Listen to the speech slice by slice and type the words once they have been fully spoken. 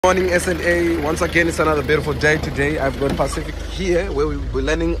Morning S&A. Once again, it's another beautiful day. Today I've got Pacific here where we'll be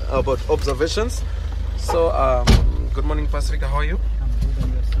learning about observations. So good morning Pacific, how are you? I'm good,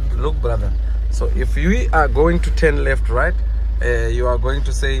 and yourself? Look brother, so if you are going to turn left, right, you are going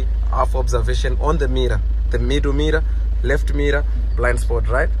to say half observation on the mirror, the middle mirror, left mirror, blind spot,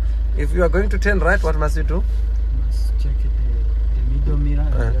 right? If you are going to turn right, what must you do? You must check the middle mirror,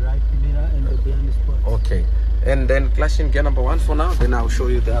 and the right mirror, and the blind spot. Okay. And then clash in gear number 1 for now, then I'll show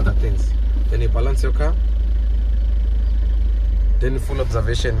you the other things. Then you balance your car. Then full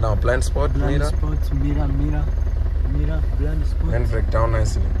observation now. Blind spot, Blind mirror. spot, mirror, blind spot. And break down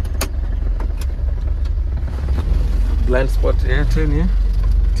nicely. Blind spot, yeah, 10, yeah.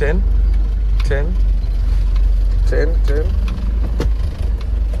 10, 10, 10, 10.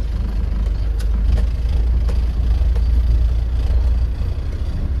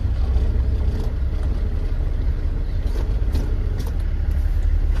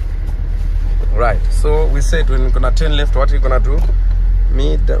 Right, so we said when we're gonna turn left, what are you gonna do?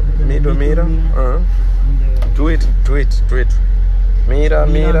 Middle mirror. Do it.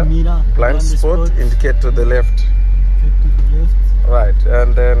 Mirror, blind spot, indicate to the left. Right,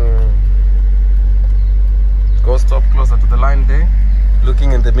 and then go stop closer to the line there,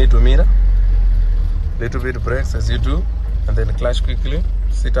 looking in the middle mirror. Little bit brakes as you do, and then clutch quickly.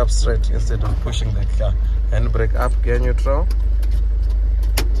 Sit up straight instead of pushing the car. And brake up, gear neutral.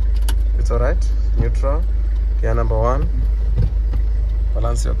 It's alright. Neutral. Gear number 1.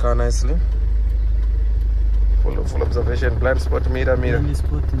 Balance your car nicely. Full observation. Blind spot, mirror. Blind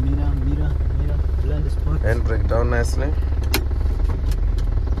spot, mirror, blind spot. And break down nicely.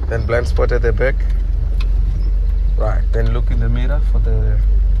 Then blind spot at the back. Right. Then look in the mirror for the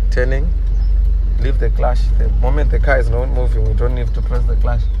turning. Leave the clutch. The moment the car is not moving, we don't need to press the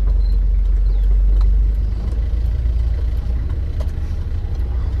clutch.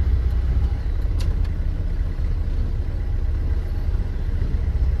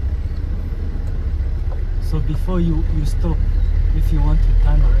 So before you stop, if you want to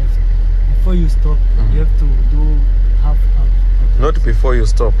turn left, before you stop, you have to do half. Not before you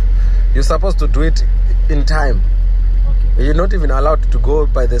stop. You're supposed to do it in time. Okay. You're not even allowed to go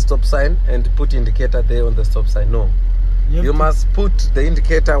by the stop sign and put indicator there on the stop sign. No. You must put the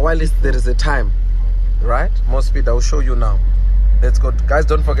indicator while there is a time. Right? More speed. I will show you now. Let's go. Guys,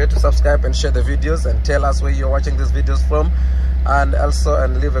 don't forget to subscribe and share the videos and tell us where you're watching these videos from. And also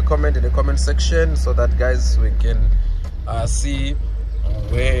leave a comment in the comment section so that guys we can see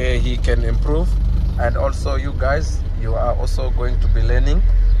where he can improve. And also you guys, you are also going to be learning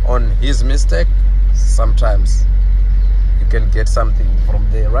on his mistake. Sometimes you can get something from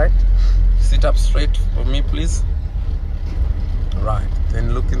there, right? Sit up straight for me please. Right,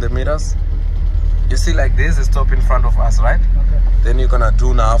 then look in the mirrors. You see, like there's a stop in front of us, right? Okay. Then you're gonna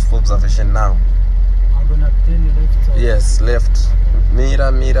do now half observation now. I'm gonna turn left side. Yes, left.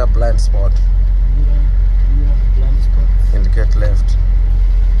 Mirror, blind spot. Mirror, blind spot. Indicate left.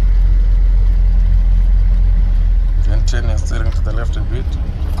 And turn your steering to the left a bit.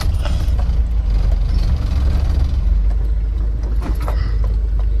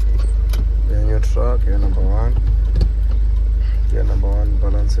 Then neutral, gear number 1. Gear number 1,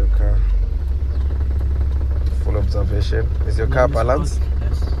 balance your car. Full observation. Is your car balanced?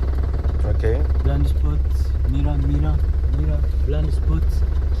 Yes. Okay. Blind spot, mirror, blind spot,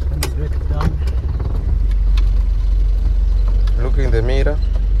 and break down. Look in the mirror.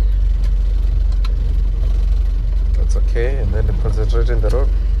 That's okay. And then concentrate in the road.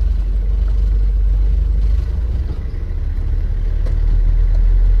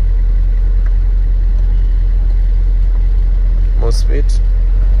 More speed.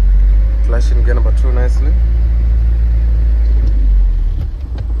 Flash in gear number 2 nicely.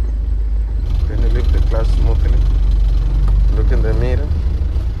 Then you lift the clutch smoothly. Look in the mirror.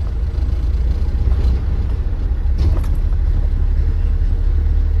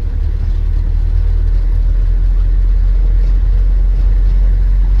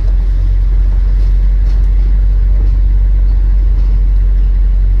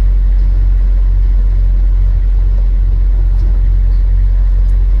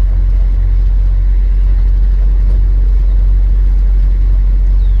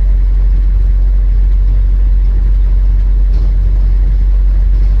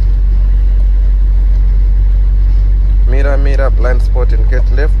 Mirror, blind spot and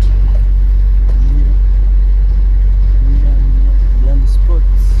get left. Mirror, blind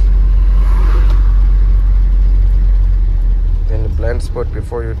spots. Then blind spot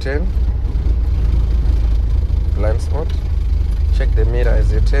before you turn. Blind spot. Check the mirror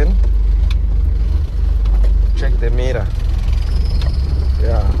as you turn. Check the mirror.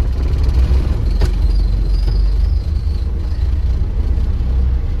 Yeah.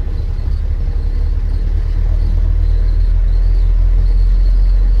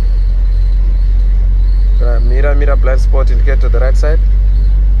 Mirror, blind spot, indicate to the right side.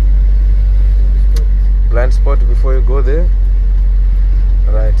 Blind spot before you go there.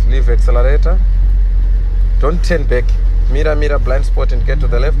 Right, leave accelerator. Don't turn back. Mirror, blind spot, indicate to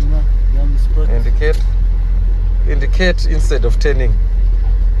the left. Indicate instead of turning.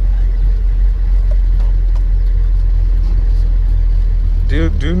 Do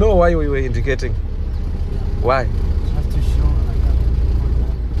you know why we were indicating? Why?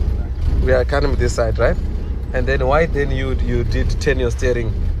 We are coming this side, right? And then why then you did turn your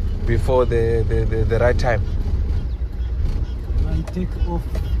steering before the right time? I take off.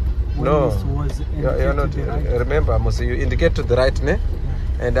 No, you're not. Right. Remember, Musa, you indicate to the right, ne? Yeah.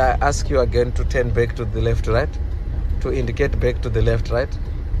 And I ask you again to turn back to the left, right? Yeah. To indicate back to the left, right?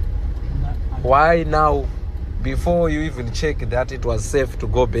 Why now, before you even check that it was safe to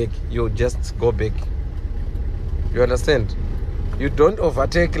go back, you just go back? You understand? You don't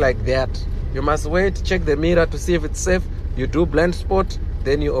overtake like that. You must wait, check the mirror to see if it's safe. You do blind spot,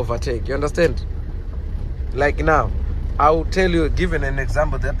 then you overtake. You understand? Like now, I'll tell you, given an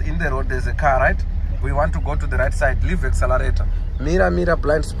example that in the road there's a car, right? We want to go to the right side, leave accelerator. Mirror,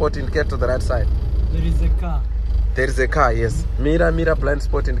 blind spot, indicate to the right side. There is a car. There is a car, yes. Mirror, blind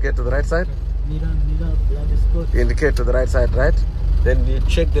spot, indicate to the right side. Mirror, blind spot. Indicate to the right side, right? Then you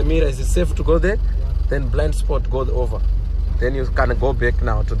check the mirror, is it safe to go there? Yeah. Then blind spot, go over. Then you can go back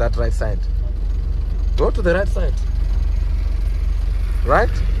now to that right side. Go to the right side. Right?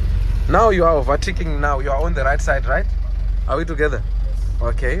 Now you are overtaking now. You are on the right side, right? Are we together? Yes.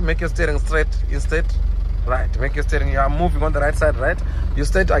 Okay. Make your steering straight instead. Right. Make your steering. You are moving on the right side, right? You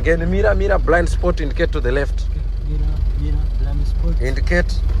straight again. Mirror, blind spot, indicate to the left. Okay. Mirror, blind spot.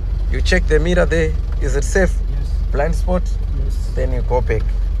 Indicate. You check the mirror there. Is it safe? Yes. Blind spot? Yes. Then you go back.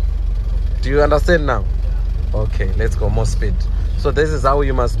 Do you understand now? Okay, let's go more speed. So this is how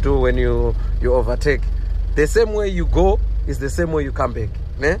you must do when you overtake. The same way you go is the same way you come back.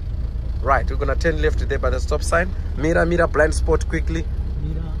 Ne? Right, we're gonna turn left there by the stop sign. Mirror, blind spot quickly.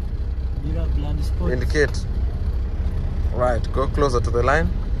 Mirror, blind spot. Indicate. Right, go closer to the line.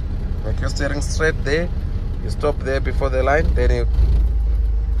 Make your steering straight there. You stop there before the line, then you...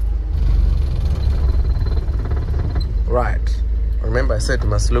 Right. Remember I said you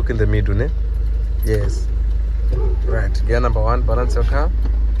must look in the middle, ne? Yes. Right, gear number 1, balance your car.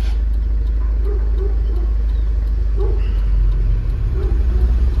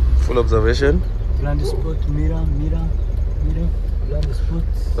 Full observation. Blind spot, mirror, blind spot.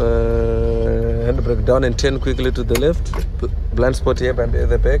 Handbrake down and turn quickly to the left. Blind spot here by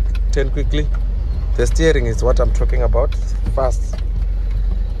the back. Turn quickly. The steering is what I'm talking about. Fast.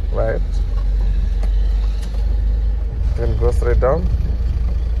 Right. Then go straight down.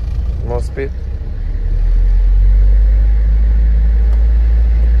 More speed.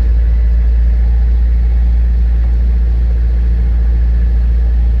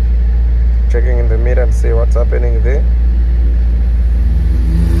 Checking in the mirror and see what's happening there.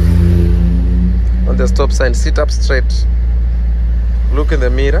 On the stop sign, sit up straight. Look in the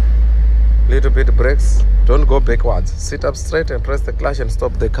mirror. Little bit brakes. Don't go backwards. Sit up straight and press the clutch and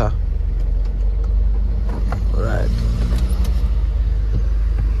stop the car. Right.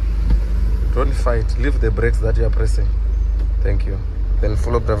 Don't fight. Leave the brakes that you are pressing. Thank you. Then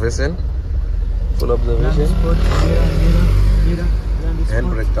full observation. Full observation. Mirror.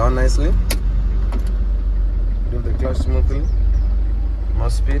 Handbrake down nicely. Do the clutch smoothly. More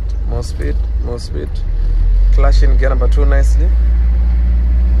speed. Clutch in gear number 2 nicely.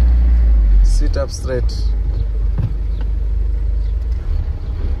 Sit up straight.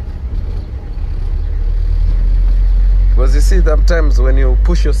 Because you see sometimes when you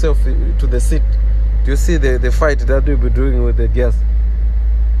push yourself to the seat, do you see the fight that we'll be doing with the gears?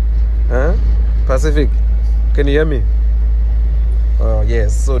 Huh? Pacific, can you hear me? Oh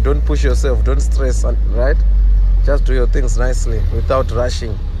yes, so don't push yourself, don't stress, right? Just do your things nicely without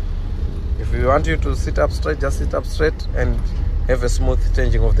rushing. If you want you to sit up straight, just sit up straight and have a smooth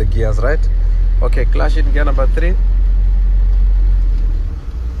changing of the gears, right? Okay, clutch in gear number 3.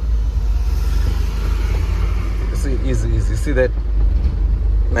 See, easy. See that?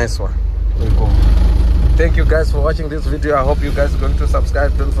 Nice one. We go. Thank you guys for watching this video. I hope you guys are going to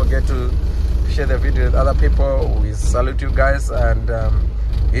subscribe. Don't forget to share the video with other people. We salute you guys, and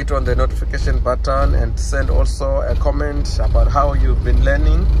hit on the notification button and send also a comment about how you've been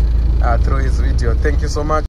learning through his video. Thank you so much.